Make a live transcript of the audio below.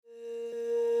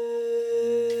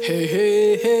I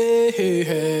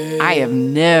have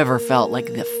never felt like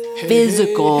the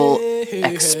physical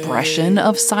expression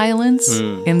of silence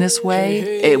in this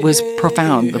way. It was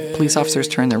profound. The police officers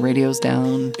turned their radios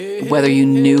down. Whether you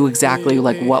knew exactly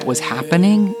like what was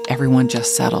happening, everyone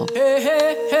just settled.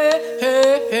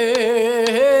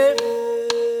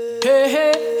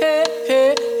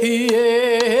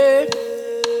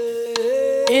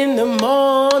 In the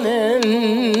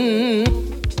morning.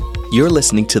 You're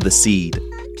listening to The Seed,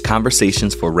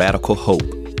 Conversations for Radical Hope,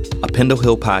 a Pendle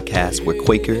Hill podcast where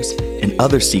Quakers and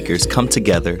other seekers come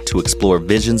together to explore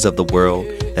visions of the world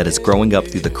that is growing up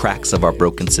through the cracks of our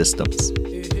broken systems.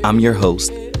 I'm your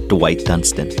host, Dwight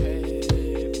Dunstan.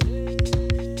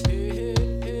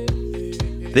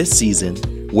 This season,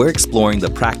 we're exploring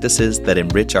the practices that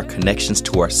enrich our connections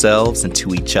to ourselves and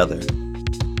to each other.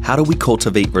 How do we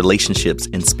cultivate relationships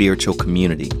in spiritual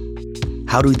community?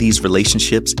 How do these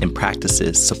relationships and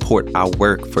practices support our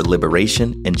work for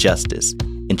liberation and justice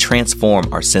and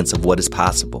transform our sense of what is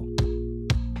possible?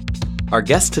 Our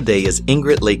guest today is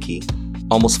Ingrid Lakey.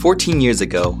 Almost 14 years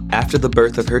ago, after the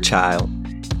birth of her child,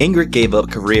 Ingrid gave up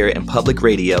a career in public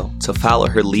radio to follow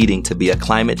her leading to be a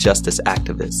climate justice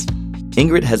activist.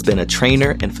 Ingrid has been a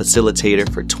trainer and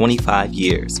facilitator for 25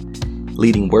 years,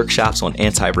 leading workshops on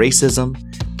anti-racism,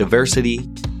 diversity,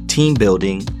 team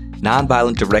building,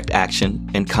 nonviolent direct action,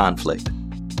 and conflict.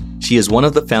 She is one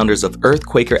of the founders of Earth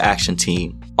Quaker Action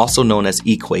Team, also known as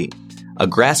Equate, a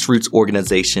grassroots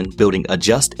organization building a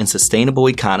just and sustainable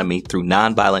economy through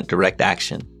nonviolent direct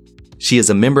action. She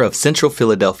is a member of Central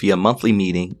Philadelphia Monthly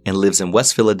Meeting and lives in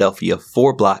West Philadelphia,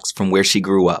 4 blocks from where she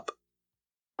grew up.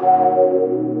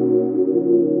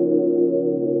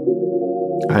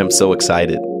 I am so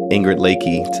excited, Ingrid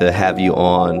Lakey, to have you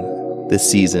on this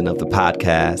season of the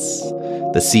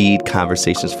podcast, The Seed,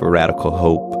 Conversations for Radical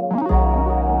Hope.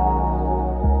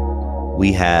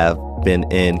 We have been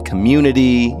in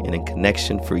community and in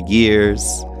connection for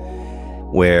years,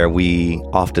 where we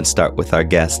often start with our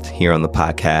guest here on the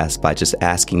podcast by just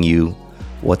asking you,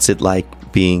 what's it like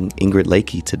being Ingrid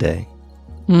Lakey today?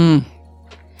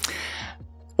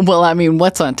 Well, I mean,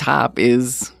 what's on top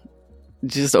is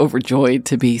just overjoyed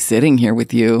to be sitting here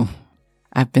with you.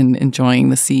 I've been enjoying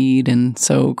The Seed and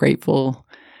so grateful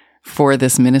for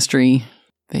this ministry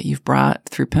that you've brought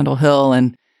through Pendle Hill,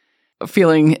 and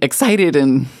feeling excited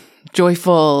and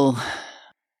joyful.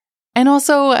 And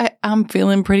also, I'm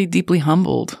feeling pretty deeply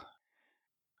humbled.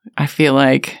 I feel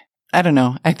like, I don't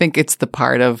know, I think it's the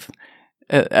part of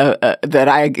that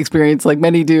I experience, like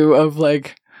many do, of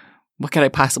like, what could I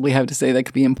possibly have to say that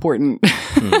could be important?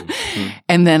 Mm-hmm.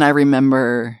 And then I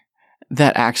remember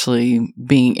that actually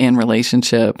being in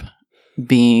relationship,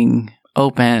 being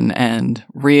open and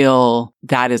real,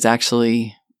 that is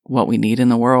actually what we need in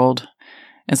the world.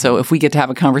 And so if we get to have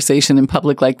a conversation in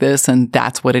public like this and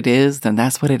that's what it is, then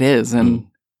that's what it is. And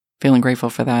feeling grateful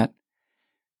for that.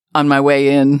 On my way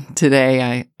in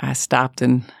today, I stopped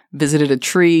and visited a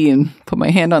tree and put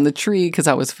my hand on the tree because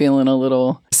I was feeling a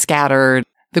little scattered.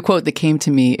 The quote that came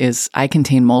to me is, "I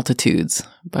contain multitudes"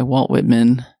 by Walt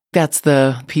Whitman. That's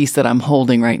the piece that I'm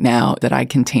holding right now, that I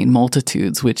contain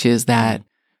multitudes, which is that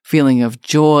feeling of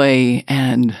joy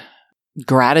and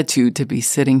gratitude to be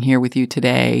sitting here with you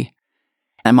today.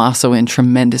 I'm also in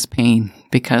tremendous pain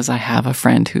because I have a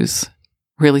friend who's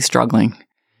really struggling,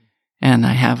 and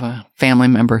I have a family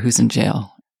member who's in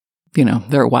jail. You know,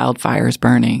 there are wildfires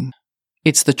burning.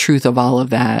 It's the truth of all of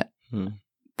that.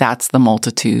 That's the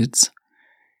multitudes.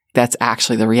 That's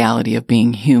actually the reality of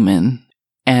being human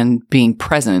and being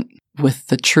present with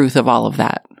the truth of all of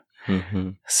that.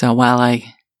 Mm-hmm. So while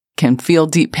I can feel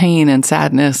deep pain and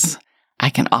sadness, I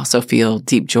can also feel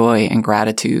deep joy and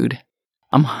gratitude.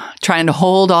 I'm trying to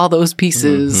hold all those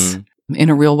pieces in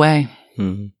a real way,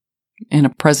 in a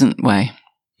present way.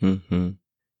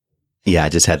 Yeah, I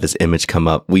just had this image come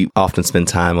up. We often spend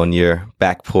time on your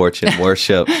back porch in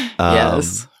worship.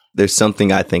 Yes. There's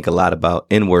something I think a lot about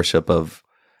in worship, of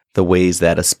the ways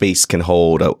that a space can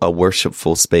hold, a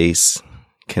worshipful space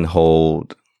can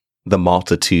hold the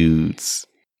multitudes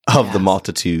of the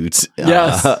multitudes,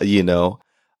 you know,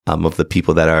 of the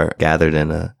people that are gathered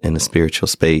in a spiritual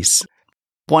space.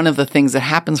 One of the things that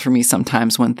happens for me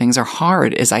sometimes when things are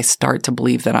hard is I start to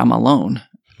believe that I'm alone.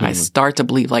 I start to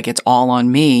believe like it's all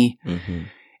on me.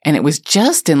 And it was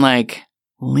just in like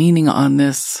leaning on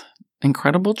this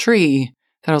incredible tree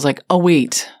that I was like, oh,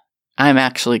 wait, I'm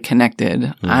actually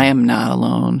connected. I am not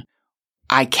alone.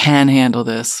 I can handle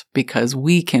this because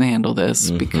we can handle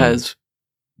this because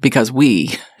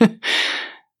we.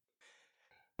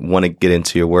 Want to get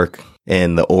into your work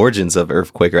and the origins of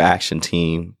Earth Quaker Action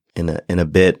Team in a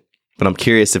bit. But I'm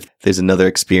curious if there's another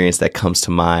experience that comes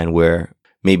to mind where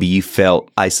maybe you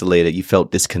felt isolated, you felt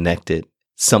disconnected,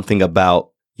 something about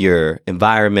your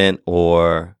environment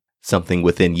or something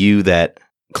within you that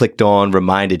clicked on,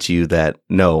 reminded you that,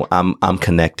 no, I'm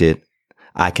connected.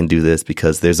 I can do this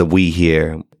because there's a we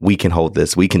here. We can hold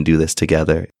this. We can do this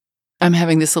together. I'm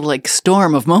having this little like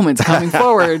storm of moments coming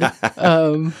forward.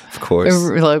 Of course.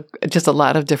 Just a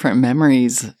lot of different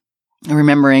memories.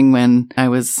 Remembering when I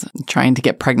was trying to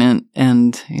get pregnant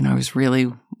and, I was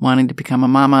really wanting to become a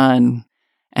mama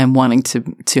and wanting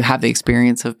to have the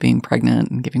experience of being pregnant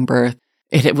and giving birth.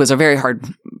 It was a very hard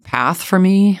path for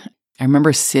me. I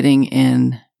remember sitting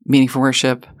in meeting for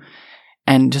worship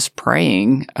and just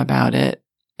praying about it.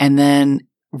 And then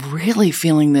really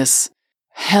feeling this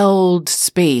held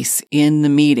space in the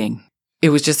meeting.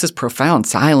 It was just this profound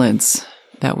silence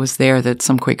that was there that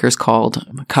some Quakers called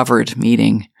a covered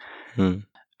meeting.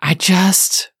 I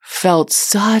just felt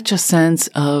such a sense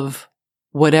of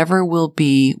whatever will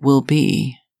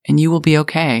be, and you will be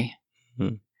okay.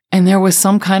 And there was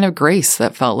some kind of grace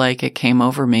that felt like it came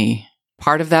over me.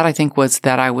 Part of that, I think, was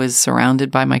that I was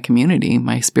surrounded by my community,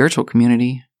 my spiritual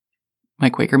community, my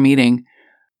Quaker meeting.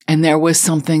 And there was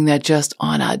something that just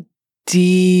on a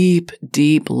deep,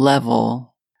 deep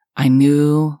level, I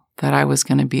knew that I was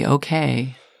going to be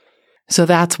okay. So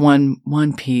that's one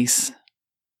piece.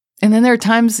 And then there are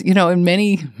times, in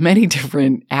many, many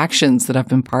different actions that I've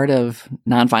been part of,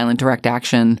 nonviolent direct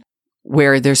action,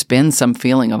 where there's been some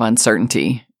feeling of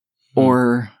uncertainty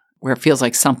or where it feels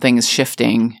like something is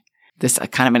shifting, this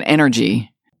kind of an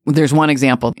energy. There's one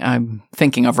example I'm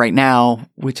thinking of right now,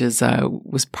 which is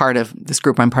was part of this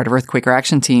group I'm part of, Earth Quaker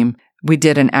Action Team. We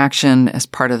did an action as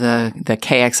part of the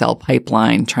KXL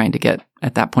pipeline, trying to get,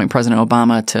 at that point, President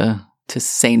Obama to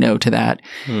say no to that.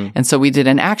 And so we did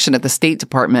an action at the State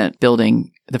Department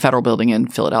building, the federal building in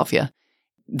Philadelphia.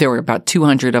 There were about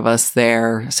 200 of us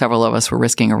there. Several of us were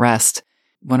risking arrest.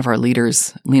 One of our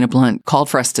leaders, Lena Blunt, called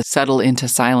for us to settle into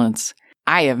silence.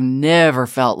 I have never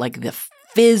felt like the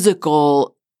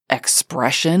physical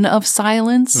expression of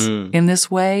silence in this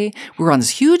way. We were on this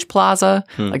huge plaza,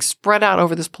 like spread out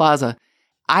over this plaza.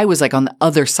 I was like on the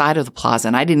other side of the plaza,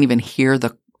 and I didn't even hear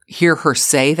her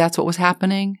say that's what was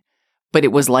happening. But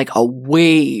it was like a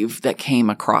wave that came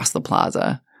across the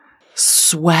plaza,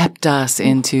 swept us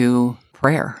into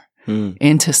prayer,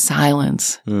 into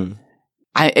silence.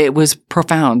 It was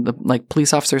profound. Like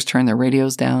police officers turned their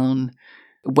radios down.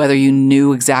 Whether you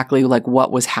knew exactly like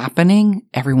what was happening,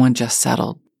 everyone just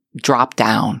settled, dropped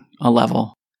down a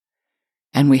level.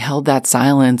 And we held that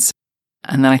silence.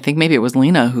 And then I think maybe it was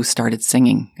Lena who started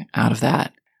singing out of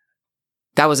that.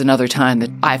 That was another time that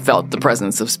I felt the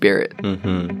presence of Spirit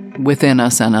within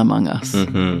us and among us,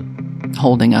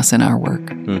 holding us in our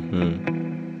work.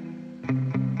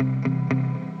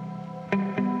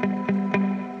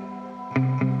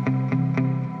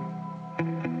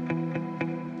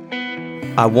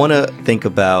 I want to think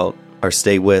about or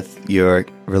stay with your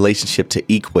relationship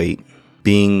to Equate,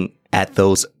 being at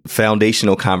those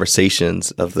foundational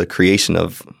conversations of the creation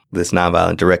of this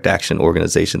nonviolent direct action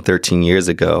organization 13 years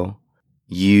ago.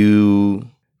 You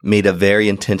made a very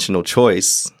intentional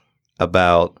choice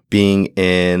about being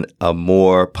in a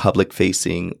more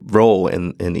public-facing role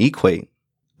in Equate.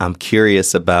 I'm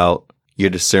curious about your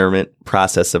discernment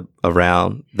process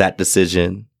around that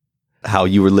decision, how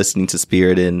you were listening to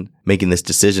Spirit and making this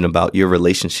decision about your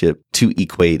relationship to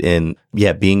Equate and,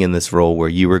 being in this role where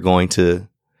you were going to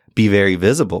be very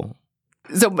visible.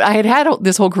 So I had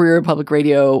this whole career in public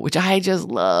radio, which I just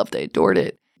loved. I adored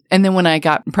it. And then when I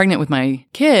got pregnant with my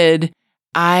kid,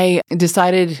 I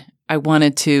decided I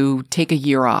wanted to take a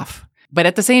year off. But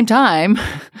at the same time,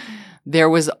 there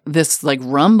was this like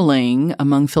rumbling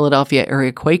among Philadelphia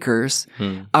area Quakers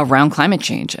around climate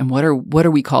change and what are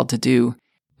we called to do?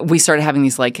 We started having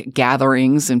these like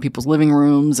gatherings in people's living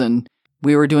rooms, and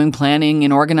we were doing planning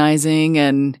and organizing,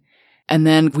 and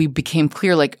then we became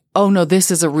clear like, oh no,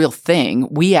 this is a real thing.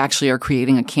 We actually are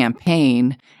creating a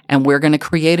campaign, and we're going to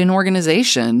create an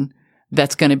organization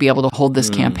that's going to be able to hold this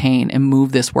campaign and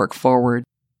move this work forward.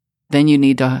 Then you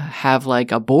need to have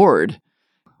like a board.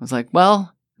 I was like,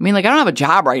 well, I mean, like I don't have a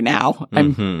job right now.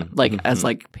 I'm like, as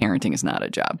like parenting is not a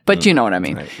job, but you know what I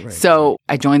mean? Right, so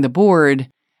I joined the board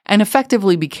and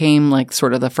effectively became like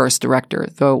sort of the first director,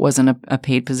 though it wasn't a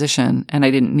paid position and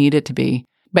I didn't need it to be.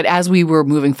 But as we were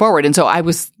moving forward, and so I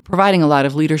was providing a lot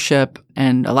of leadership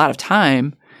and a lot of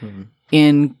time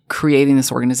in creating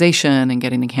this organization and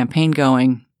getting the campaign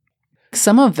going.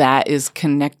 Some of that is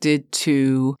connected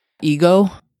to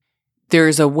ego.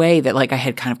 There's a way that like I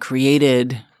had kind of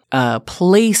created a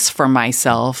place for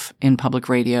myself in public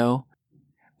radio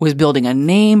was building a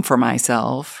name for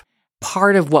myself.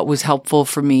 Part of what was helpful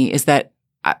for me is that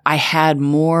I had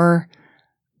more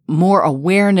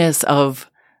awareness of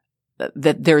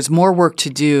that there's more work to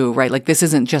do, right? Like this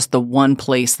isn't just the one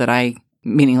place that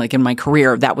meaning like in my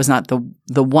career, that was not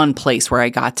the one place where I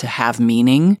got to have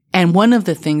meaning. And one of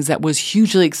the things that was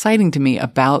hugely exciting to me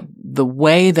about the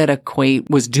way that Equate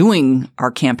was doing our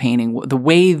campaigning, the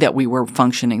way that we were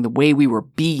functioning, the way we were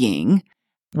being,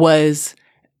 was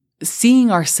seeing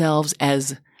ourselves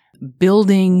as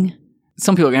building.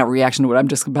 Some people are going to have a reaction to what I'm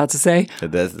just about to say.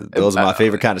 Those are my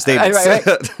favorite kind of statements.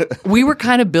 Right. We were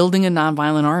kind of building a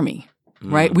nonviolent army,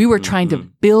 right? We were trying to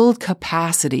build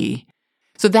capacity.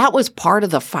 So that was part of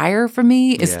the fire for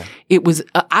me. It was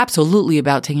absolutely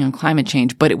about taking on climate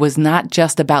change, but it was not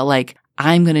just about like,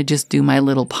 I'm going to just do my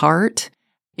little part.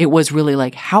 It was really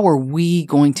like, how are we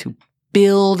going to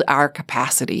build our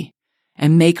capacity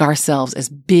and make ourselves as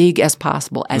big as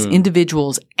possible as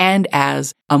individuals and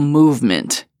as a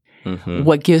movement? Mm-hmm.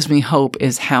 What gives me hope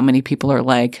is how many people are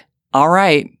like, all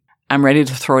right, I'm ready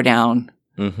to throw down.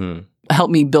 Mm-hmm.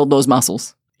 Help me build those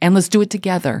muscles. And let's do it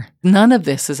together. None of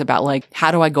this is about like,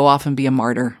 how do I go off and be a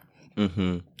martyr?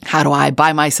 Mm-hmm. How do I,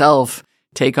 by myself,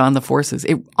 take on the forces?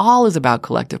 It all is about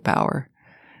collective power.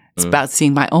 It's about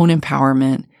seeing my own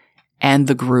empowerment and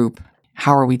the group.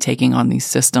 How are we taking on these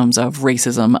systems of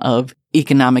racism, of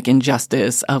economic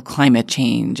injustice, of climate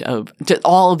change, of just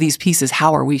all of these pieces?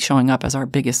 How are we showing up as our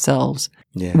biggest selves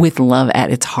with love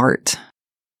at its heart?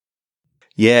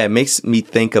 Yeah, it makes me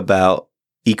think about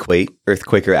Equate,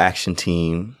 Earthquaker Action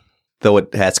Team. Though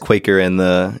it has Quaker in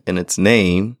its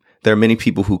name, there are many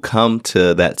people who come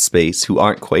to that space who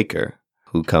aren't Quaker,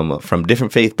 who come from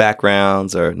different faith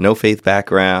backgrounds or no faith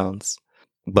backgrounds.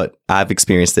 But I've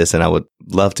experienced this, and I would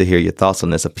love to hear your thoughts on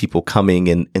this, of people coming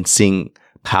and seeing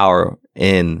power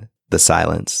in the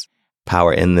silence,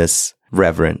 power in this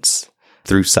reverence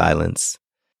through silence.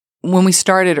 When we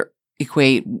started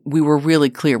Equate, we were really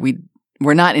clear.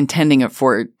 We're not intending it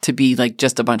for it to be like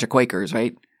just a bunch of Quakers,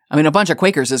 right? I mean, a bunch of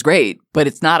Quakers is great, but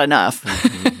it's not enough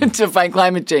to fight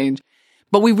climate change.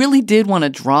 But we really did want to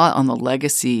draw on the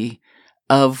legacy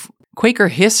of Quaker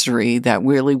history that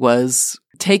really was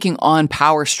taking on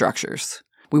power structures.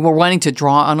 We were wanting to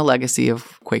draw on a legacy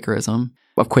of Quakerism,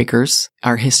 of Quakers,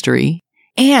 our history.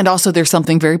 And also there's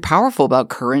something very powerful about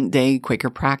current day Quaker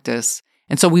practice.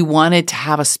 And so we wanted to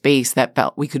have a space that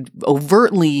felt we could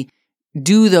overtly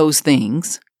do those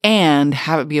things and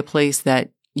have it be a place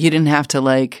that you didn't have to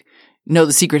like know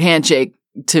the secret handshake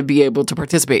to be able to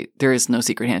participate. There is no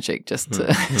secret handshake, just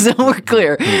to, so we're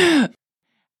clear.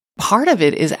 Part of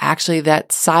it is actually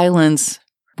that silence.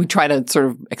 We try to sort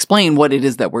of explain what it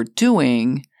is that we're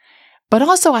doing. But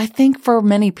also, I think for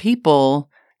many people,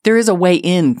 there is a way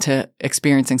into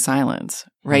experiencing silence,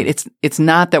 right? It's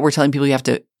not that we're telling people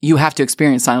you have to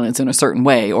experience silence in a certain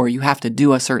way or you have to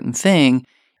do a certain thing.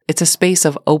 It's a space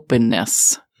of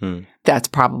openness. That's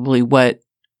probably what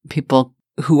people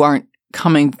who aren't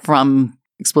coming from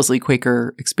explicitly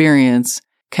Quaker experience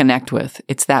connect with.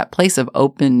 It's that place of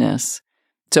openness.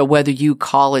 So whether you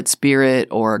call it spirit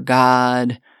or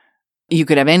God, you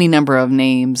could have any number of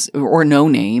names or no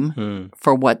name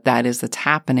for what that is that's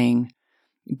happening.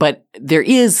 But there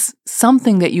is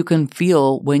something that you can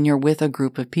feel when you're with a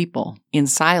group of people in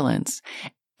silence.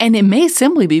 And it may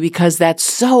simply be because that's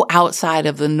so outside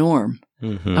of the norm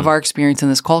of our experience in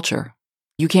this culture.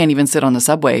 You can't even sit on the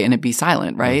subway and it be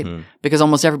silent, right? Because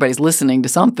almost everybody's listening to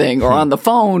something or on the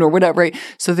phone or whatever, right?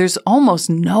 So there's almost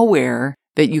nowhere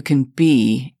that you can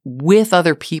be with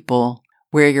other people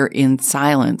where you're in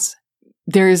silence.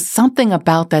 There is something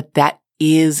about that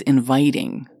is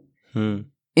inviting,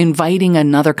 inviting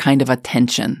another kind of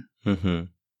attention,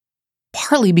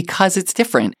 partly because it's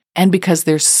different and because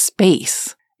there's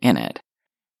space in it.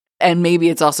 And maybe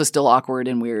it's also still awkward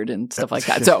and weird and stuff like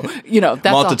that. So, that's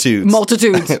multitudes.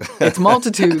 Multitudes. It's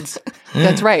multitudes.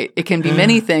 That's right. It can be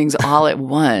many things all at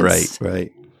once.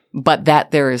 Right. But that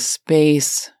there is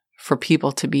space for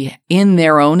people to be in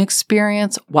their own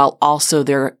experience while also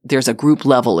there's a group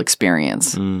level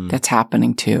experience that's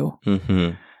happening too.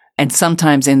 And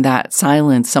sometimes in that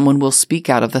silence, someone will speak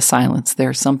out of the silence.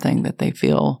 There's something that they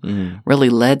feel really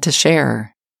led to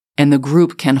share. And the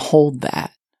group can hold that.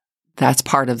 That's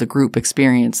part of the group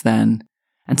experience then.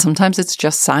 And sometimes it's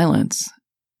just silence.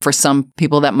 For some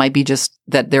people, that might be just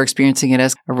that they're experiencing it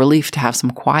as a relief to have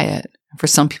some quiet. For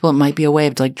some people, it might be a way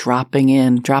of like dropping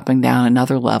down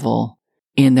another level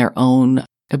in their own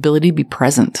ability to be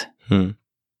present.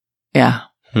 Yeah.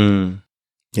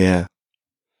 Yeah.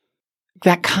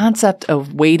 That concept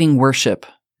of waiting worship.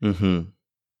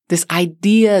 This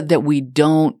idea that we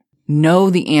don't know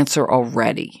the answer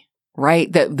already.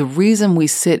 right? That the reason we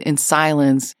sit in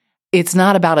silence, it's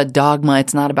not about a dogma.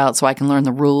 It's not about so I can learn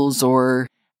the rules, or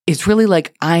it's really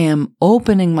like I am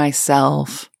opening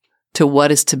myself to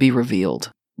what is to be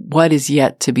revealed, what is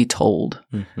yet to be told,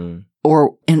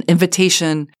 or an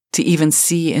invitation to even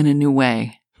see in a new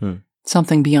way,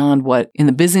 something beyond what in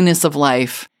the busyness of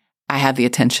life I have the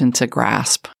attention to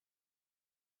grasp.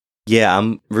 Yeah,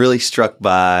 I'm really struck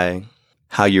by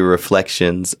how your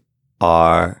reflections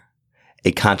are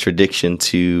a contradiction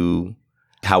to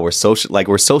how we're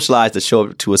socialized to show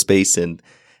up to a space and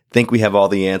think we have all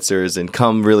the answers and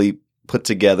come really put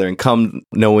together and come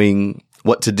knowing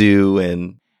what to do.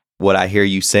 And what I hear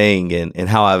you saying and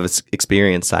how I've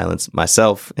experienced silence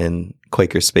myself in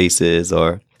Quaker spaces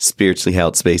or spiritually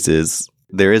held spaces,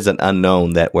 there is an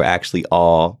unknown that we're actually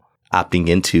all opting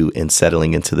into and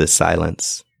settling into this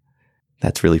silence.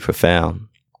 That's really profound.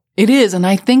 It is. And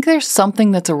I think there's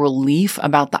something that's a relief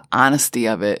about the honesty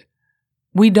of it.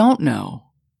 We don't know.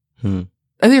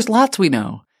 There's lots we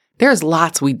know. There's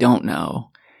lots we don't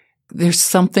know. There's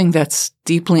something that's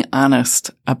deeply honest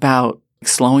about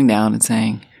slowing down and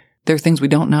saying, there are things we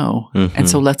don't know. And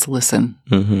so let's listen.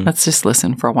 Let's just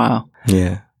listen for a while.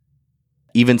 Yeah.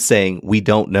 Even saying we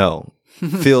don't know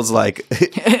feels like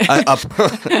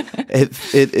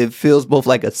it feels both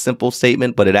like a simple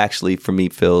statement, but it actually, for me,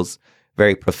 feels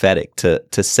very prophetic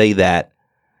to say that.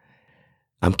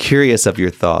 I'm curious of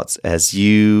your thoughts as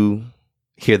you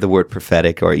hear the word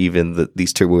prophetic, or even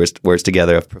these two words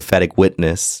together of prophetic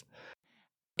witness.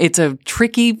 It's a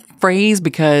tricky phrase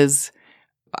because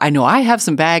I know I have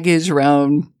some baggage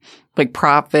around like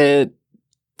prophet,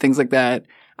 things like that.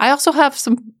 I also have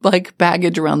some like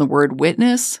baggage around the word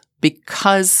witness,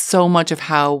 because so much of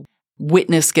how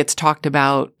witness gets talked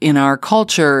about in our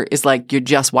culture is like you're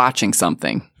just watching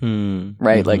something,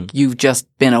 right? Like you've just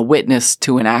been a witness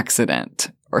to an accident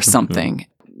or something.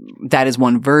 That is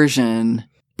one version.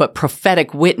 But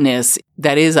prophetic witness,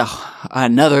 that is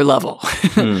another level.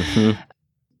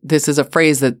 This is a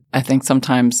phrase that I think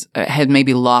sometimes had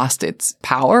maybe lost its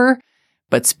power,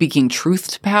 but speaking truth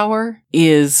to power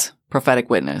is prophetic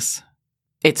witness.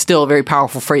 It's still a very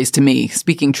powerful phrase to me.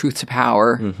 Speaking truth to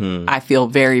power, I feel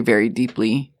very, very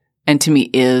deeply, and to me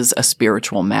is a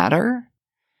spiritual matter.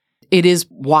 It is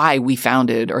why we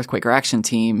founded Earthquaker Action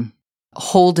Team,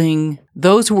 holding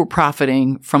those who were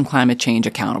profiting from climate change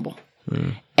accountable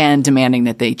and demanding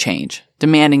that they change,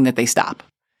 demanding that they stop.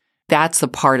 That's the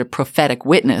part of prophetic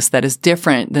witness that is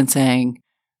different than saying,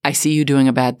 I see you doing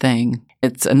a bad thing.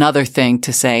 It's another thing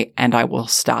to say, and I will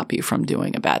stop you from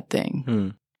doing a bad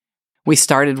thing. We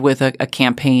started with a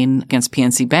campaign against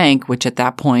PNC Bank, which at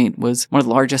that point was one of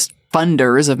the largest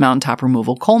funders of mountaintop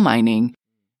removal coal mining.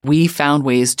 We found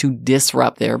ways to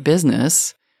disrupt their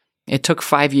business. It took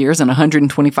 5 years and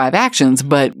 125 actions,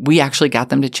 but we actually got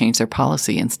them to change their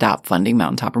policy and stop funding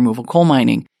mountaintop removal coal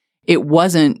mining. It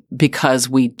wasn't because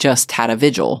we just had a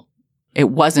vigil. It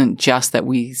wasn't just that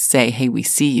we say, hey, we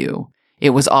see you.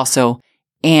 It was also,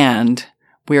 and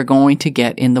we are going to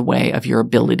get in the way of your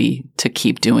ability to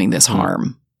keep doing this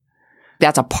harm.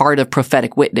 That's a part of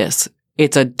prophetic witness.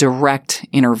 It's a direct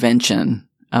intervention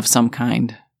of some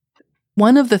kind.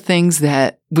 One of the things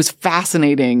that was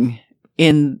fascinating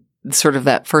in sort of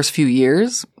that first few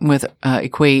years with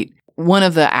Equate, one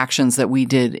of the actions that we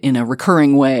did in a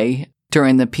recurring way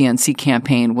during the PNC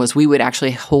campaign was we would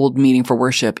actually hold meeting for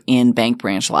worship in bank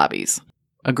branch lobbies.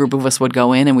 A group of us would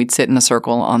go in and we'd sit in a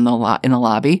circle in the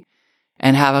lobby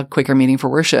and have a Quaker meeting for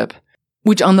worship,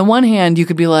 which on the one hand, you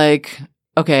could be like,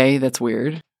 okay, that's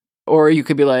weird. Or you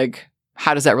could be like,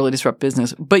 how does that really disrupt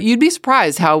business? But you'd be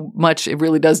surprised how much it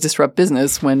really does disrupt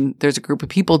business when there's a group of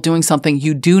people doing something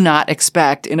you do not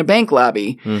expect in a bank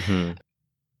lobby.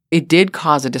 It did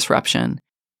cause a disruption.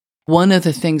 One of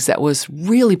the things that was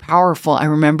really powerful, I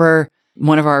remember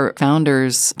one of our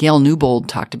founders, Gail Newbold,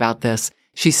 talked about this.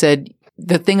 She said,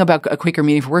 the thing about a Quaker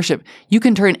meeting for worship, you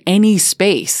can turn any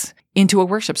space into a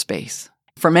worship space.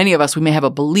 For many of us, we may have a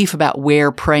belief about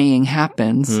where praying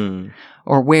happens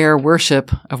or where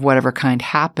worship of whatever kind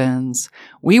happens.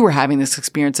 We were having this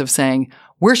experience of saying,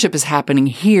 worship is happening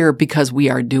here because we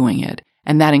are doing it.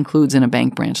 And that includes in a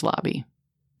bank branch lobby.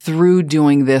 Through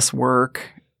doing this work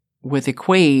with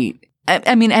Equate,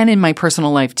 I mean, and in my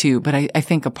personal life too, but I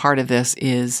think a part of this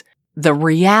is the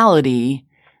reality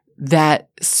that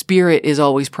spirit is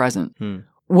always present.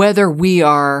 Whether we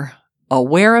are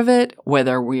aware of it,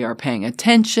 whether we are paying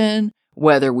attention,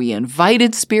 whether we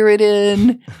invited spirit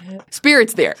in,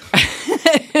 spirit's there.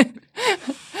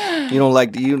 You don't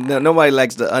like nobody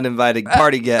likes the uninvited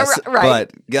party guests, right.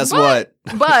 But guess what?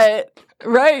 But,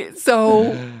 right.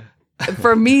 So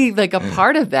for me, like a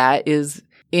part of that is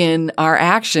in our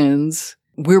actions,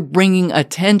 we're bringing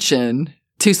attention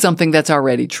to something that's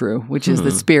already true, which is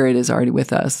the Spirit is already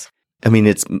with us. I mean,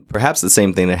 it's perhaps the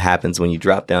same thing that happens when you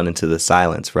drop down into the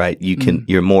silence, right?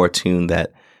 You're more attuned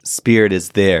that Spirit is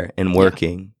there and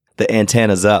working. Yeah. The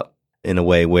antenna's up in a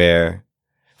way where,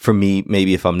 for me,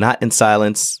 maybe if I'm not in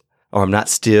silence or I'm not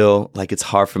still, like it's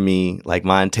hard for me, like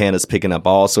my antenna's picking up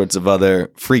all sorts of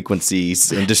other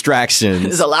frequencies and distractions.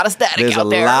 There's a lot of static There's out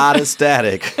there. There's a lot of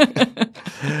static.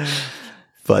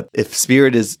 But if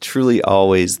Spirit is truly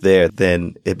always there,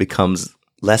 then it becomes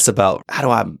less about how do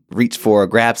I reach for or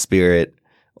grab Spirit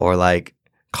or like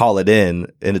call it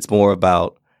in. And it's more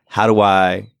about how do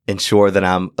I ensure that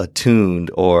I'm attuned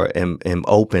or am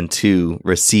open to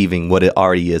receiving what it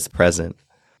already is present.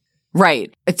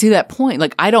 Right. To that point,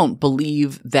 like I don't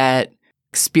believe that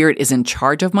Spirit is in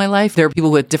charge of my life. There are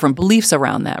people with different beliefs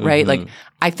around that, right? Like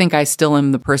I think I still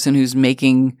am the person who's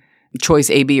making choice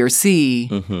A, B, or C.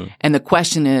 And the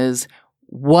question is,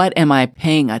 what am I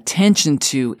paying attention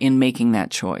to in making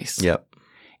that choice? Yep.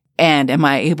 And am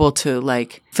I able to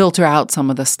like filter out some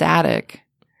of the static,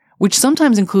 which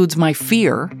sometimes includes my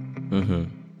fear,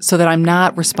 so that I'm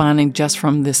not responding just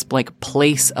from this like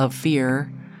place of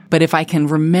fear. But if I can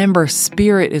remember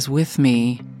Spirit is with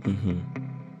me,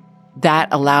 that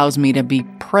allows me to be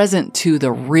present to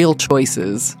the real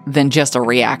choices than just a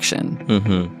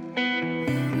reaction.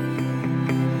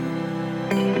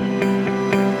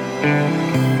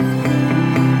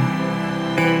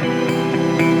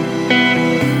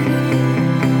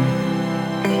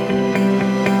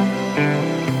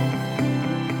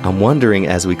 I'm wondering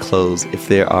as we close if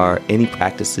there are any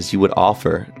practices you would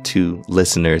offer to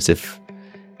listeners if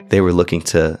they were looking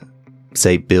to,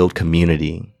 say, build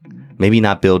community. Maybe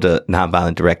not build a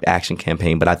nonviolent direct action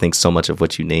campaign, but I think so much of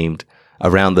what you named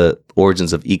around the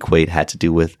origins of Equate had to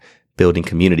do with building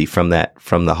community from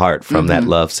the heart, from that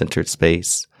love-centered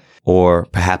space. Or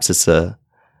perhaps it's a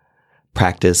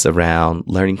practice around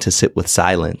learning to sit with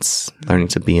silence, learning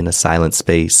to be in a silent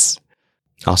space.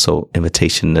 Also,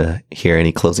 invitation to hear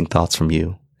any closing thoughts from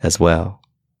you as well.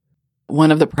 One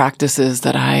of the practices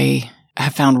that I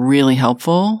have found really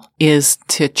helpful is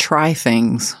to try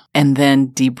things and then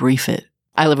debrief it.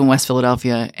 I live in West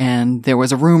Philadelphia, and there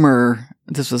was a rumor,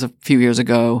 this was a few years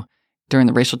ago, during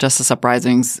the racial justice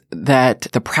uprisings, that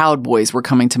the Proud Boys were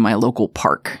coming to my local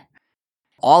park.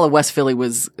 All of West Philly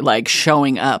was like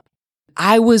showing up.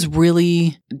 I was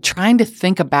really trying to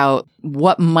think about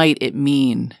what might it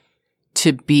mean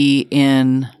to be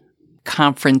in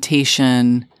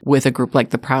confrontation with a group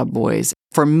like the Proud Boys.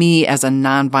 For me, as a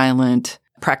nonviolent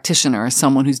practitioner,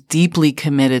 someone who's deeply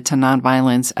committed to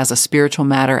nonviolence as a spiritual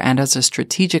matter and as a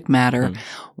strategic matter,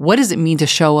 what does it mean to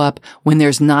show up when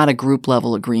there's not a group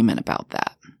level agreement about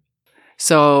that?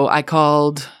 So I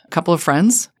called a couple of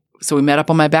friends. So we met up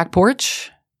on my back porch.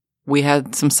 We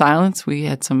had some silence. We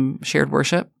had some shared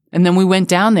worship. And then we went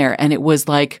down there, and it was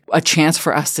like a chance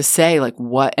for us to say like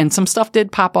what, and some stuff did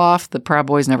pop off. The Proud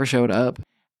Boys never showed up,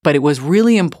 but it was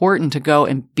really important to go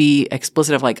and be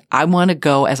explicit of like, I want to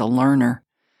go as a learner.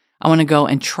 I want to go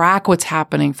and track what's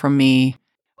happening for me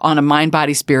on a mind,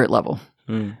 body, spirit level.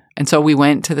 And so we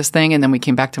went to this thing, and then we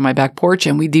came back to my back porch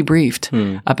and we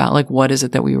debriefed about like, what is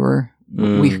it that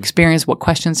we experienced? What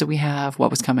questions did we have?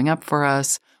 What was coming up for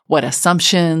us? What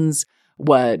assumptions?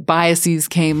 What biases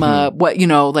came up, what,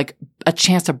 like a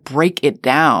chance to break it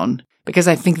down, because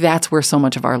I think that's where so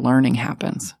much of our learning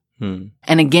happens. And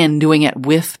again, doing it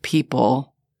with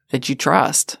people that you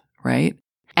trust, right?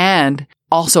 And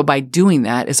also by doing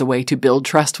that is a way to build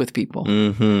trust with people.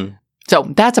 So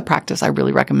that's a practice I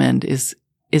really recommend is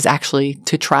actually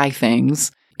to try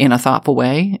things in a thoughtful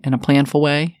way, in a planful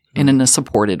way, and in a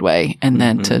supported way, and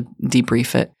then to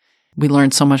debrief it. We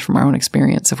learn so much from our own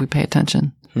experience if we pay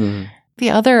attention. The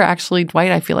other, actually,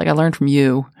 Dwight, I feel like I learned from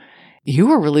you. You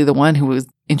were really the one who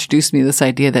introduced me to this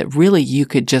idea that really you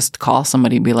could just call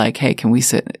somebody and be like, hey, can we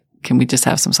just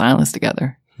have some silence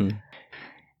together?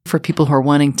 For people who are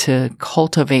wanting to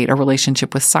cultivate a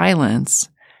relationship with silence,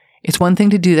 it's one thing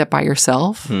to do that by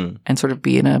yourself and sort of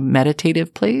be in a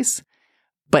meditative place.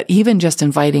 But even just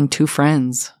inviting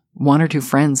one or two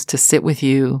friends to sit with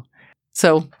you.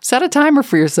 So set a timer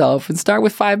for yourself and start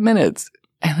with 5 minutes.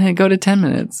 And then go to 10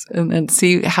 minutes and then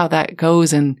see how that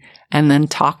goes and then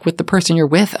talk with the person you're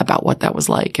with about what that was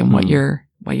like and what you're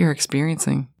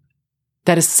experiencing.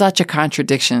 That is such a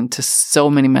contradiction to so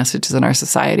many messages in our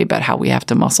society about how we have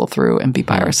to muscle through and be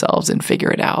by ourselves and figure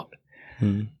it out.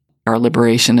 Our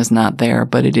liberation is not there,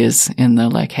 but it is in the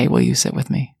like, hey, will you sit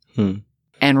with me?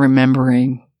 And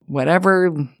remembering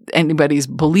whatever anybody's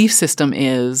belief system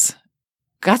is,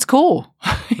 that's cool.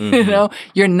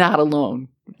 You're not alone.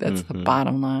 That's the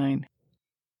bottom line.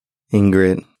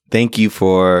 Ingrid, thank you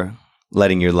for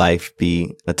letting your life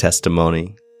be a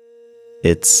testimony.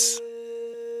 It's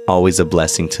always a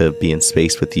blessing to be in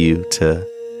space with you, to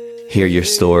hear your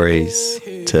stories,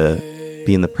 to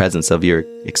be in the presence of your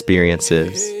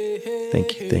experiences.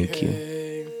 Thank you. Thank you.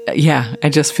 Yeah, I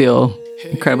just feel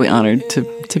incredibly honored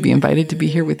to be invited to be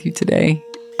here with you today.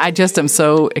 I just am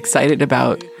so excited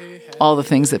about all the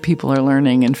things that people are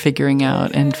learning and figuring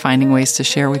out and finding ways to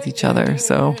share with each other.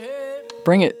 So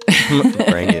bring it.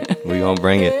 Bring it. We're going to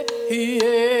bring it.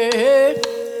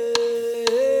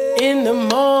 In the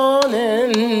morning.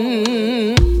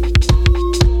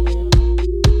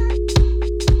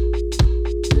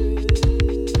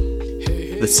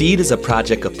 The Seed is a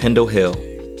project of Pendle Hill,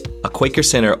 a Quaker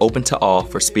center open to all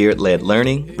for spirit-led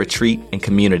learning, retreat, and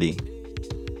community.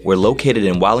 We're located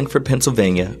in Wallingford,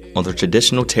 Pennsylvania, on the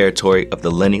traditional territory of the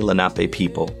Lenni Lenape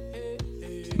people.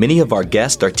 Many of our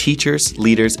guests are teachers,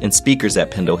 leaders, and speakers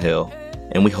at Pendle Hill,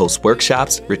 and we host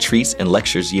workshops, retreats, and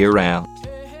lectures year-round.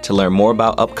 To learn more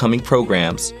about upcoming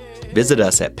programs, visit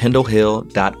us at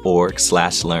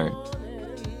pendlehill.org/learn.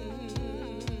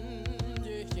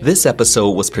 This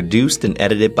episode was produced and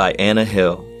edited by Anna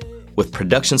Hill, with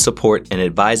production support and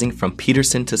advising from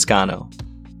Peterson Toscano.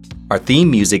 Our theme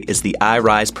music is the I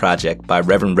Rise Project by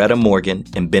Reverend Retta Morgan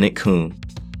and Bennett Kuhn,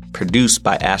 produced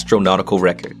by Astronautical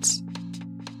Records.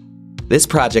 This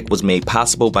project was made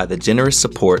possible by the generous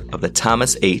support of the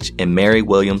Thomas H. and Mary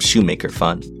Williams Shoemaker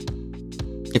Fund.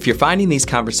 If you're finding these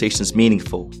conversations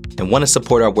meaningful and want to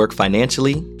support our work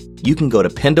financially, you can go to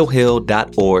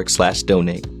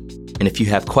pendlehill.org/donate. And if you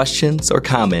have questions or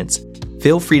comments,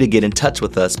 feel free to get in touch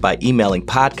with us by emailing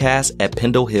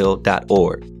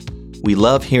podcast@pendlehill.org. We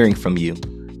love hearing from you.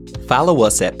 Follow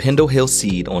us at Pendle Hill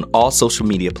Seed on all social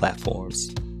media platforms.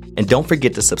 And don't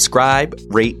forget to subscribe,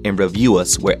 rate, and review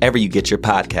us wherever you get your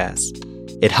podcasts.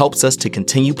 It helps us to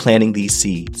continue planting these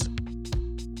seeds.